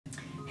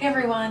Hey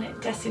everyone,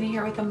 Destiny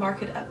here with a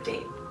market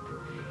update.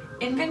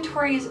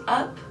 Inventory is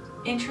up,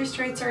 interest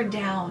rates are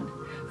down.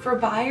 For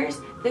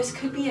buyers, this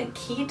could be a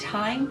key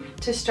time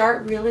to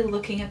start really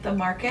looking at the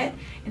market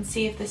and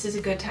see if this is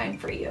a good time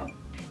for you.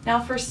 Now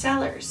for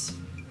sellers,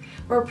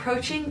 we're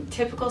approaching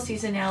typical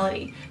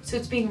seasonality, so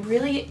it's being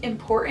really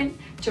important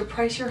to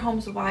price your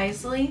homes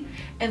wisely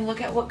and look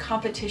at what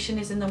competition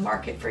is in the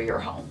market for your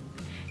home.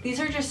 These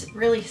are just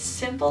really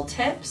simple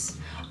tips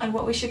on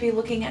what we should be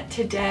looking at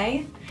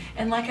today.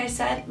 And like I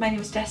said, my name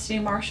is Destiny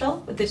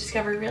Marshall with the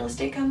Discovery Real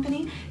Estate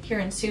Company here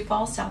in Sioux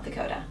Falls, South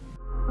Dakota.